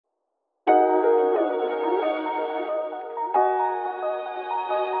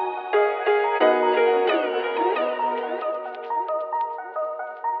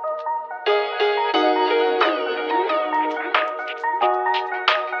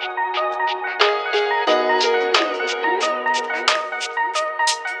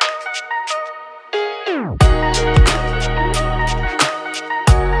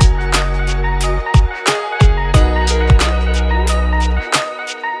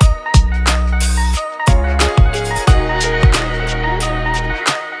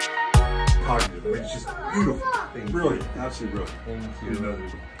absolutely brilliant. Thank you. You know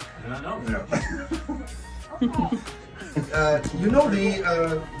that. I don't know. Yeah. You know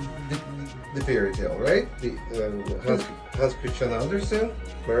the fairy tale, right? The Hans Christian Andersen,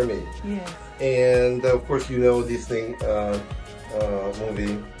 Mermaid. Yes. And of course, you know Disney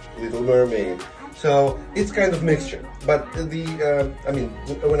movie Little Mermaid. So it's kind of mixture. But I mean,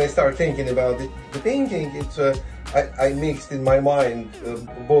 when I start thinking about the painting, it's I mixed in my mind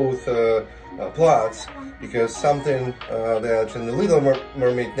both plots, because something that in the Little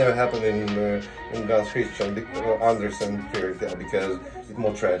Mermaid never happened in Hans Christian Andersen fairy tale, because it's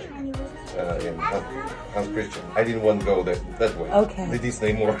more tragic in Hans Christian. I didn't want to go that way. Okay. The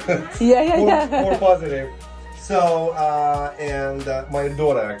Disney more more positive. So and my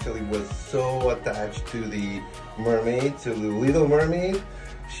daughter actually was so attached to the mermaid, to the Little Mermaid.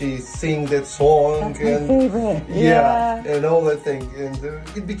 She sang that song. That's my favorite. Yeah, and all that thing, and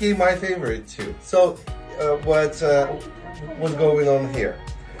it became my favorite too. So what's going on here?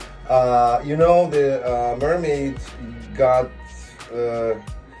 You know, the mermaid got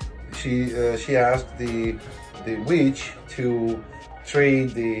she asked the witch to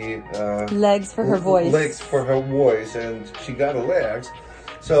trade the legs for her voice. Legs for her voice, and she got her legs.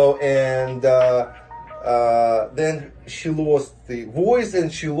 So and then she lost the voice,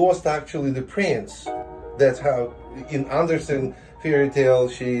 and she lost actually the prince. That's how in Andersen fairy tale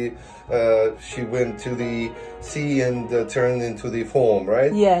she went to the sea and turned into the foam,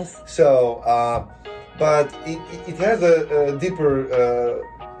 right? Yes. So but it has a deeper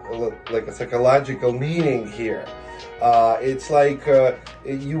like a psychological meaning here. It's like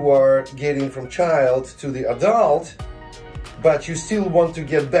you are getting from child to the adult, but you still want to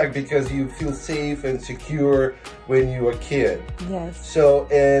get back because you feel safe and secure when you were a kid. Yes. So,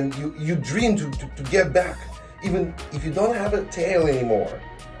 and you dream to get back, even if you don't have a tail anymore.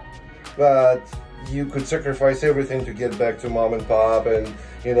 But you could sacrifice everything to get back to mom and pop, and,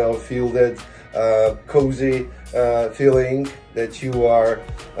 you know, feel that cozy feeling that you are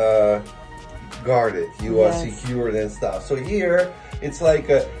guarded, you are secured and stuff. So here, it's like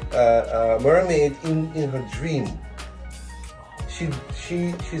a mermaid in her dream. She's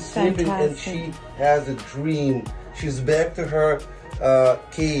sleeping and she has a dream. She's back to her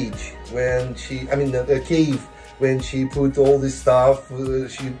cage when the cave, when she put all this stuff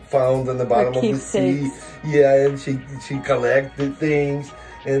she found on the bottom of the sea. Yeah, and she collected things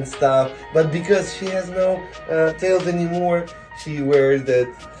and stuff. But because she has no tails anymore, she wears that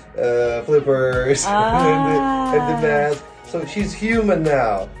flippers and the mask. So she's human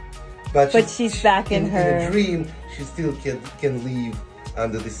now. But she's back in her... In a dream, she still can live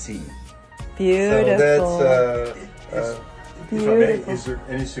under the sea. Beautiful. So that's... if I may, is there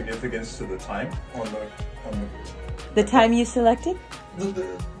any significance to the time on the time you selected?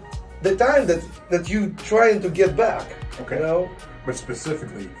 The time that you trying to get back. Okay. You know? But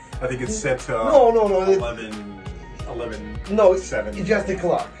specifically, I think it's set to no. 11, no, 7. It's just a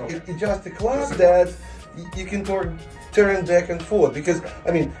clock. Okay. It's just a clock that you can turn back and forth, because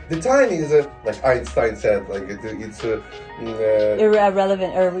I mean the time is like Einstein said, like it's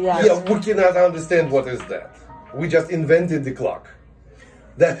irrelevant, or yeah, we cannot understand what is that. We just invented the clock.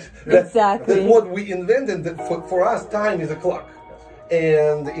 Exactly. That's what we invented. That for us, time is a clock,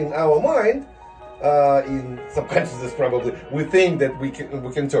 and in our mind, in subconsciousness probably, we think that we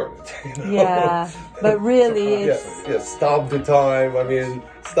can turn it. You know? Yeah, but really, it's stop the time. I mean,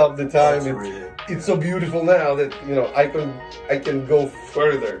 stop the time. It's so beautiful now that, you know, I can go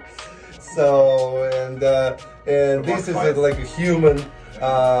further. So and this is like a human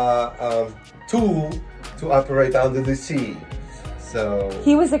tool to operate under the sea. So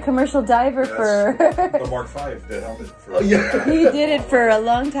he was a commercial diver for the Mark V, the helmet. For He did it for a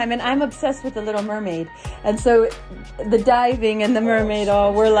long time, and I'm obsessed with the Little Mermaid. And so the diving and the mermaid,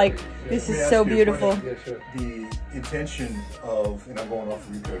 we're like, this is so beautiful. Yeah, sure. The intention of, and I'm going off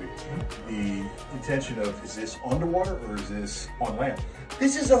of you, Cody, the intention of, is this underwater or is this on land?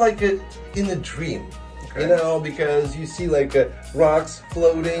 This is like in a dream. Okay. You know, because you see like rocks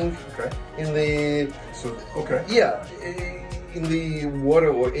floating in the... So, okay. Yeah. In the water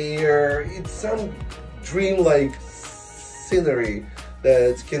or air. It's some dream-like scenery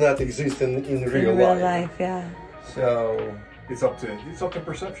that cannot exist in real life. Yeah. So it's up to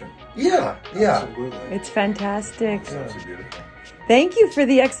perception. Yeah, yeah. Absolutely. It's fantastic. It's absolutely beautiful. Thank you for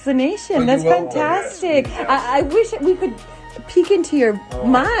the explanation. That's fantastic. Yes. I wish we could peek into your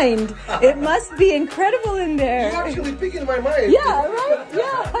mind. It must be incredible in there. You're actually peeking my mind. Yeah, right?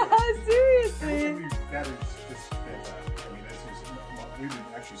 Yeah, seriously. That is just fantastic. I mean, we've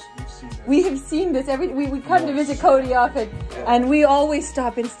seen this. We have seen this we come to visit Cody often, and we always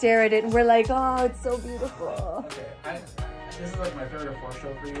stop and stare at it, and we're like, oh, it's so beautiful. Okay, this is like my third or fourth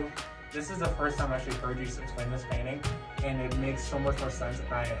show for you. This is the first time I actually heard you explain this painting, and it makes so much more sense,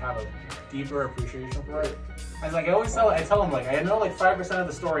 and I have a deeper appreciation for it. I was like, I tell them, like, I know like 5% of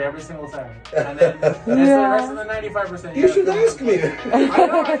the story every single time, and then the rest of the 95%. You should ask me. I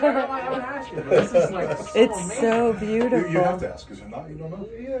know, I haven't asked you, but this is like so It's amazing. so beautiful. You have to ask, because if not, you don't know.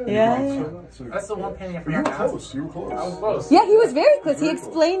 Yeah. That's the one painting I But you forgot were to ask. close. You were close. I was close. Yeah, he was very close. He Very close.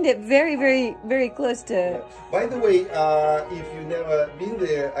 explained it very, very, very close to. By the way, if you've never been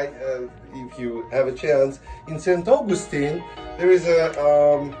there, if you have a chance, in St. Augustine, there is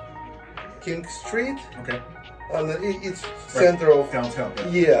a King Street. Okay. And it's center of Downtown.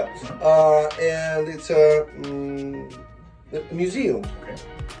 yeah, and it's a museum Okay.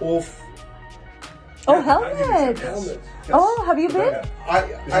 of Oh, I'll give you helmet. some, yes. Yes. Oh, have you been?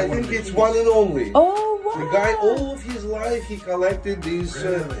 I think it's one and only. Oh, wow. The guy, all of his life, he collected these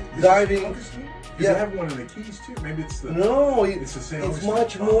Really? diving. Because Yeah. they have one in the Keys too. Maybe it's the. No, It's the St. it's Augustine.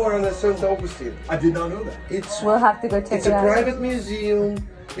 much more on the St. Augustine. I did not know that. It's We'll have to go check it's it a out. private museum.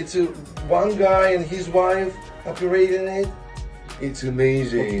 It's one guy and his wife operating it. It's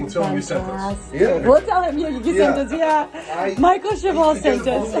amazing. We'll tell him you sent us. Fantastic. Yeah. We'll tell him you Yeah. sent us, yeah. I- Michael Cheval It sent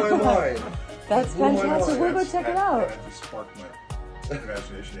just blew my us. mind. That's blew my fantastic. mind. We'll go check it out. That just sparked my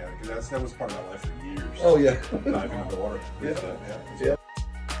imagination, yeah, because that was part of my life for years. Oh yeah. Diving underwater. Yeah. Yeah.